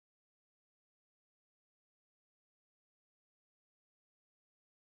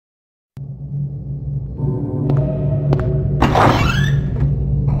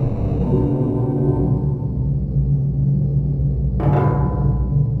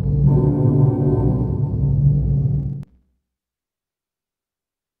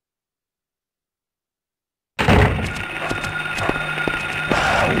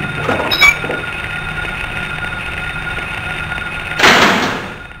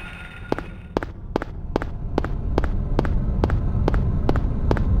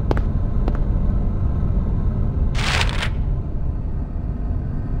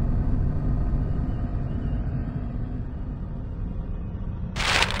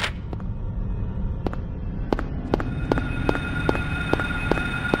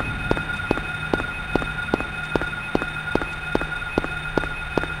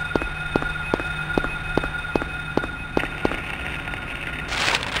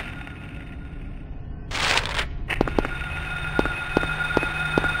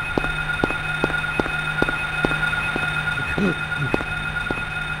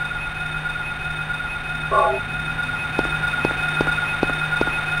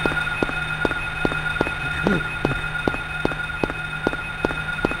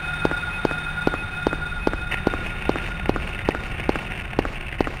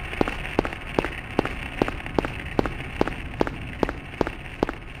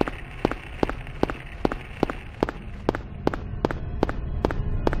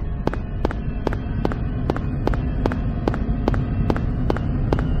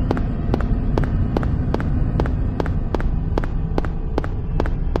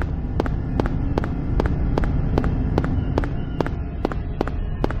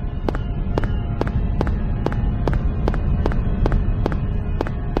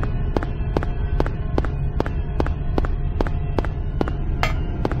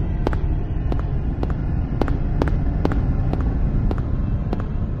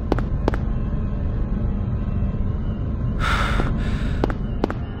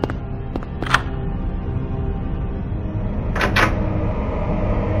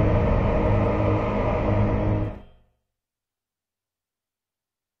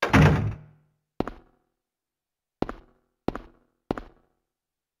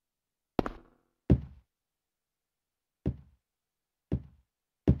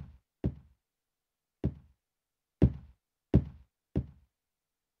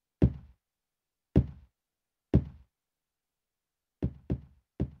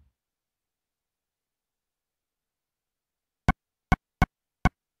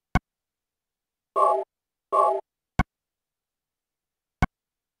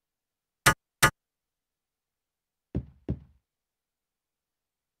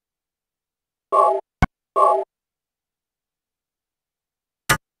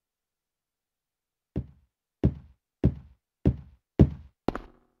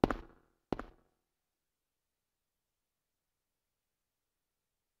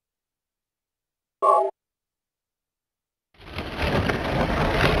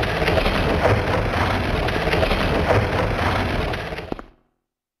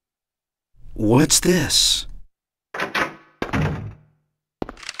What's this?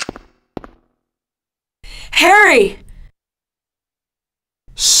 Harry!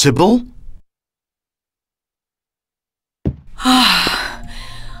 Sybil?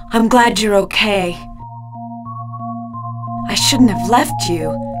 I'm glad you're okay. I shouldn't have left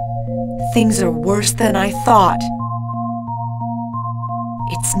you. Things are worse than I thought.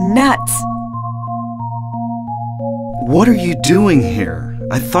 It's nuts. What are you doing here?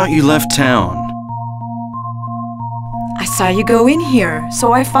 I thought you left town. I saw you go in here,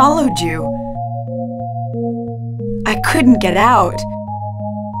 so I followed you. I couldn't get out.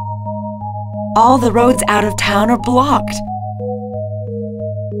 All the roads out of town are blocked.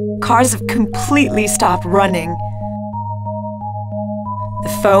 Cars have completely stopped running. The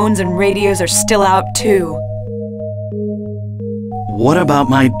phones and radios are still out too. What about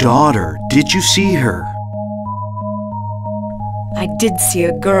my daughter? Did you see her? I did see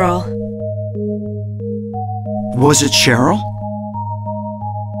a girl. Was it Cheryl?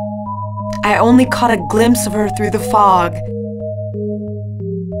 I only caught a glimpse of her through the fog.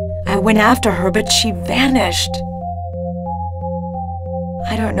 I went after her, but she vanished.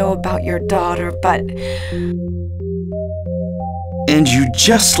 I don't know about your daughter, but... And you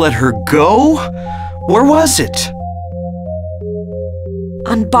just let her go? Where was it?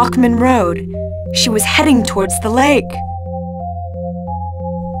 On Bachman Road. She was heading towards the lake.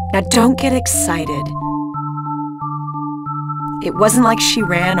 Now don't get excited. It wasn't like she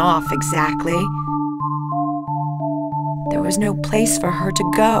ran off exactly. There was no place for her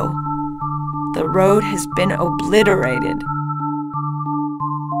to go. The road has been obliterated.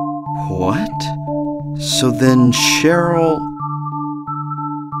 What? So then Cheryl...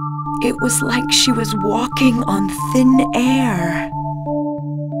 It was like she was walking on thin air.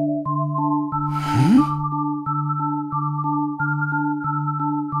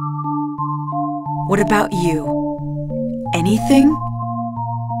 What about you? Anything?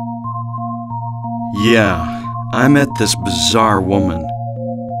 Yeah, I met this bizarre woman.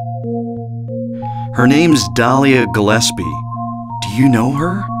 Her name's Dahlia Gillespie. Do you know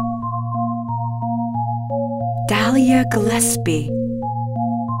her? Dahlia Gillespie.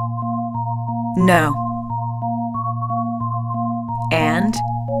 No. And?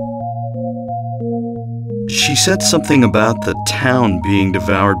 She said something about the town being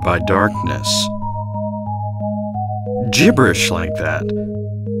devoured by darkness. Gibberish like that.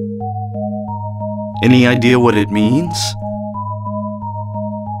 Any idea what it means?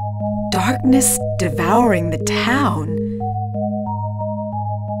 Darkness devouring the town?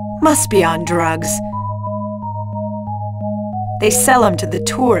 Must be on drugs. They sell them to the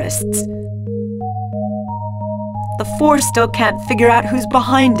tourists. The force still can't figure out who's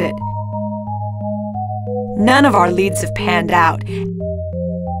behind it. None of our leads have panned out,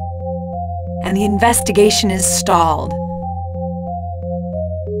 and the investigation is stalled.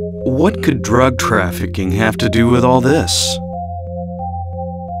 What could drug trafficking have to do with all this?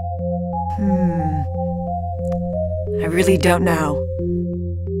 I really don't know.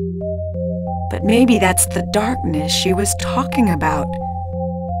 But maybe that's the darkness she was talking about.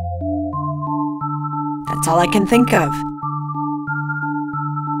 That's all I can think of.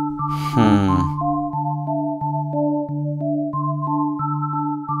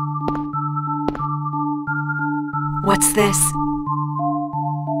 What's this?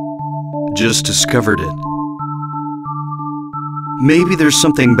 Just discovered it. Maybe there's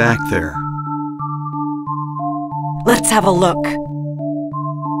something back there. Let's have a look.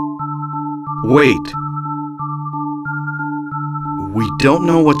 Wait. We don't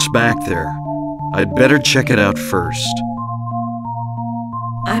know what's back there. I'd better check it out first.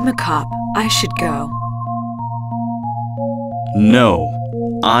 I'm a cop. I should go. No,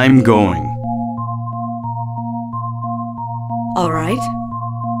 I'm going. All right.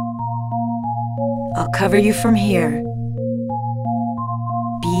 I'll cover you from here.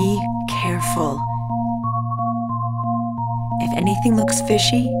 Be careful. If anything looks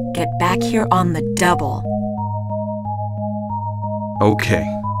fishy, get back here on the double. Okay.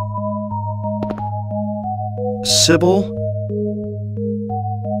 Sybil,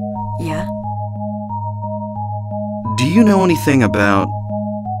 Yeah? do you know anything about...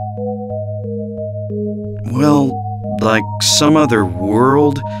 well, like some other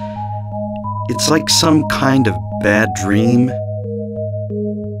world? It's like some kind of bad dream.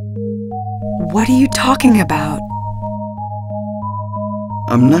 What are you talking about?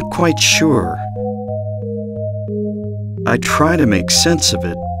 I'm not quite sure. I try to make sense of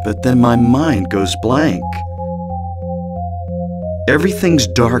it, but then my mind goes blank. Everything's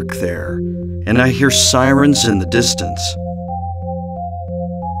dark there, and I hear sirens in the distance.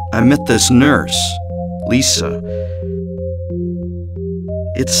 I met this nurse, Lisa.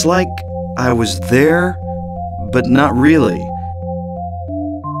 It's like I was there, but not really.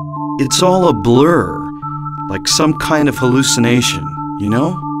 It's all a blur, like some kind of hallucination, you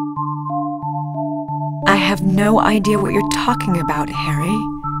know? I have no idea what you're talking about, Harry.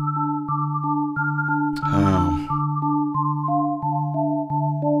 Oh.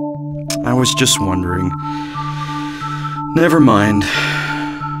 I was just wondering. Never mind.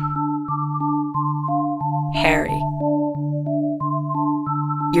 Harry,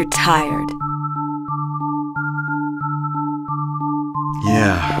 you're tired.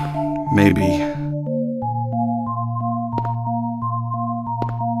 Yeah, maybe.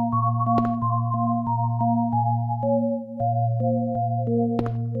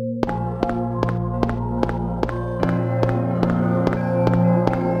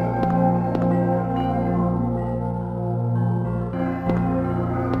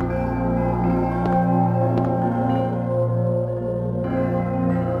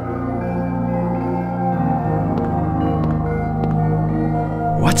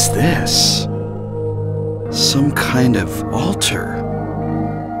 What's this? Some kind of altar.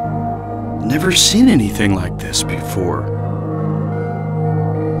 Never seen anything like this before.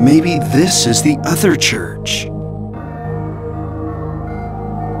 Maybe this is the other church.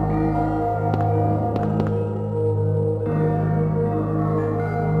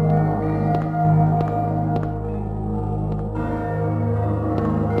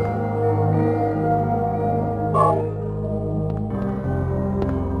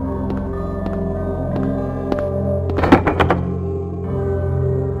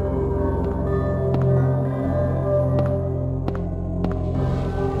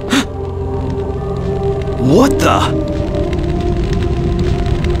 What the?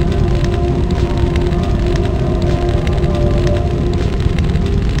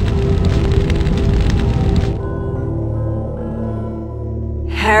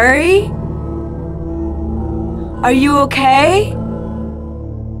 Harry? Are you okay?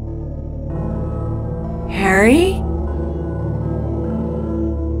 Harry?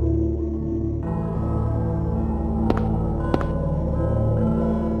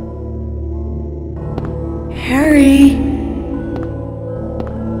 Harry?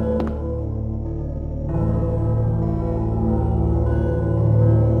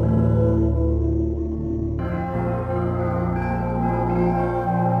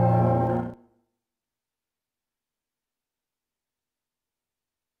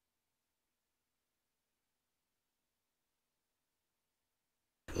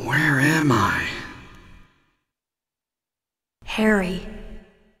 Where am I? Harry.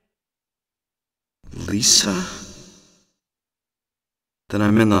 Lisa? Then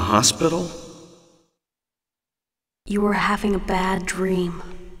I'm in the hospital? You were having a bad dream.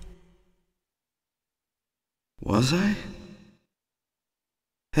 Was I?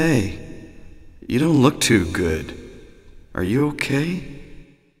 Hey, you don't look too good. Are you okay?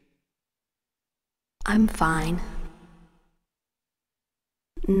 I'm fine.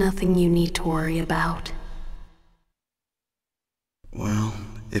 Nothing you need to worry about. Well,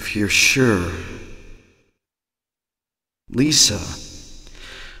 if you're sure. Lisa,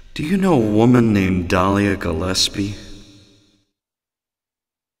 do you know a woman named Dahlia Gillespie?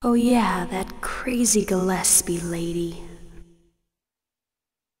 Oh yeah, that crazy Gillespie lady.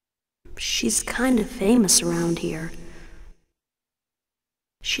 She's kind of famous around here.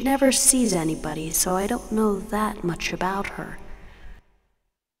 She never sees anybody, so I don't know that much about her.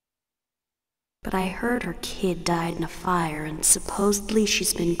 But I heard her kid died in a fire, and supposedly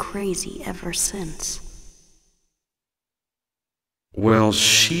she's been crazy ever since. Well,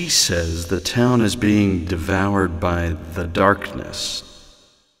 she says the town is being devoured by the darkness.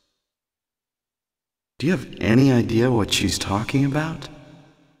 Do you have any idea what she's talking about?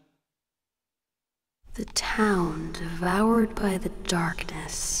 The town devoured by the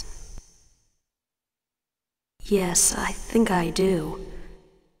darkness. Yes, I think I do.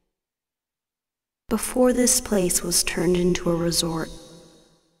 Before this place was turned into a resort,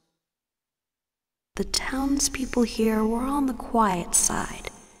 the townspeople here were on the quiet side.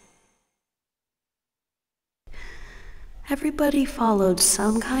 Everybody followed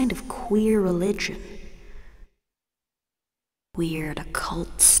some kind of queer religion. Weird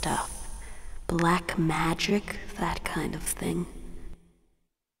occult stuff, black magic, that kind of thing.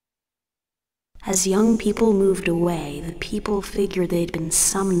 As young people moved away, the people figured they'd been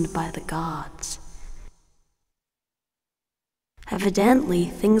summoned by the gods. Evidently,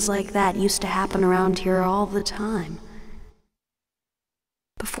 things like that used to happen around here all the time.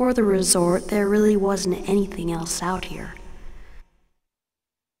 Before the resort, there really wasn't anything else out here.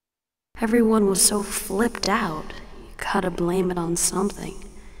 Everyone was so flipped out, you gotta blame it on something.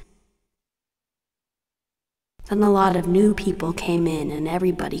 Then a lot of new people came in and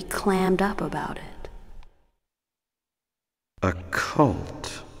everybody clammed up about it. A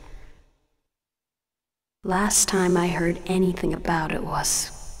cult. Last time I heard anything about it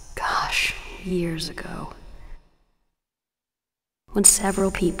was, gosh, years ago. When several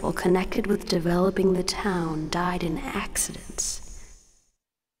people connected with developing the town died in accidents.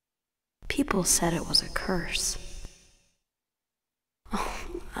 People said it was a curse. Oh,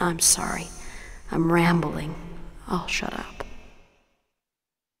 I'm sorry. I'm rambling. I'll shut up.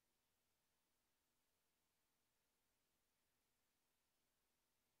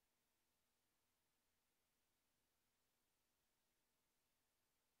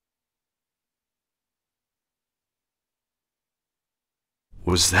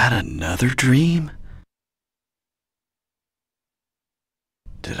 Was that another dream?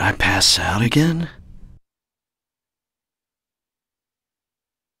 Did I pass out again?